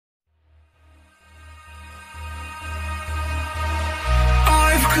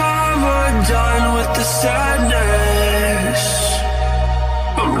the sadness.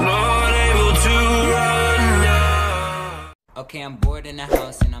 I'm not able to run now. Okay, I'm bored in the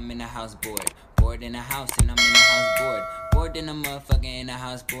house and I'm in the house bored. Bored in the house and I'm in the house bored. Bored in the motherfucker in the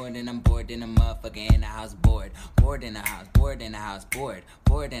house bored, and I'm bored in the motherfucker in the house bored. Bored in the house, bored in the house bored.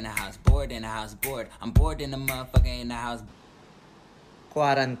 Bored in the house, bored in the house bored. I'm bored in the motherfucker in the house.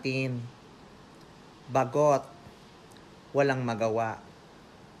 Quarantine. Bagot. Walang magawa.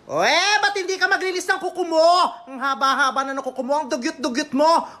 Ba't hindi ka maglinis ng kuko mo? Ang haba-haba na ng kuko mo, ang dugyot-dugyot mo.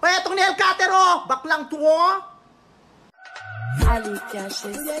 Etong nail cutter, oh! Baklang to, oh! Ali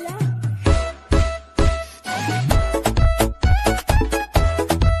Cashes.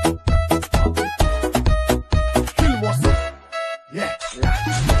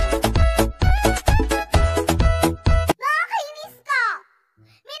 Nakakainis ka!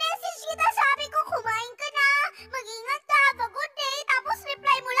 Minessage kita, sabi ko kumain ka na. Mag-ingat ka, have a good day. Tapos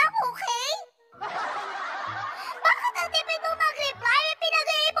reply mo lang, okay? Bakit ang tipid mo mag-reply? May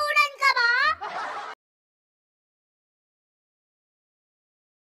pinag-iipunan ka ba?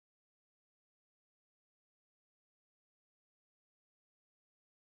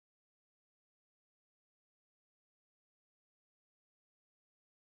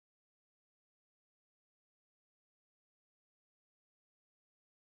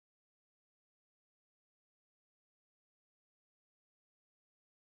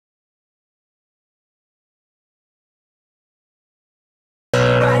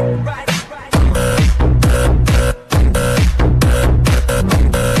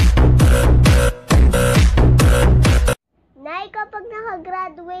 Nay, kapag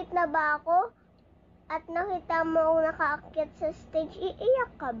nakagraduate na ba ako at nakita mo akong nakaakyat sa stage,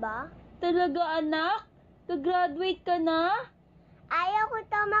 iiyak ka ba? Talaga, anak? Nag-graduate ka na? Ayaw ko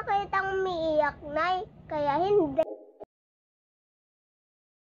ito makitang umiiyak, Nay, kaya hindi.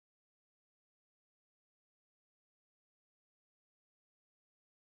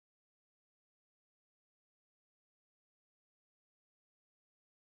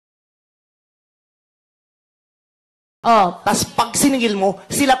 Tas pag siningil mo,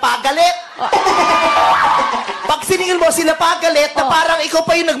 sila pa galit. Pag siningil mo, sila pa galit na parang ikaw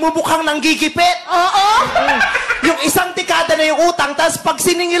pa yung nagmubukhang nanggigipit. Oo. Yung isang dekada na yung utang, tas pag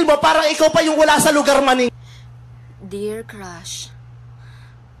siningil mo, parang ikaw pa yung wala sa lugar maning. Dear crush,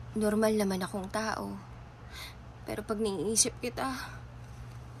 normal naman akong tao. Pero pag naiisip kita,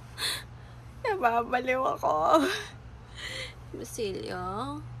 nababaliw ako.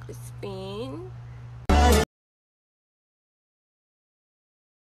 Basilio, Crispin.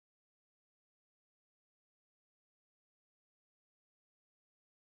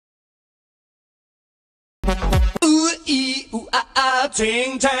 Ooh ah ah,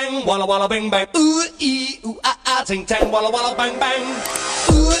 ting tang, walla walla bang bang. Ooh ah ah, ting tang, walla walla bang bang.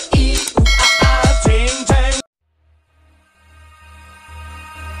 Ooh ah ah, ting tang.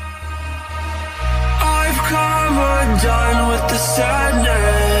 I've come undone with the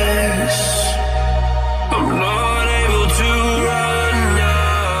sadness.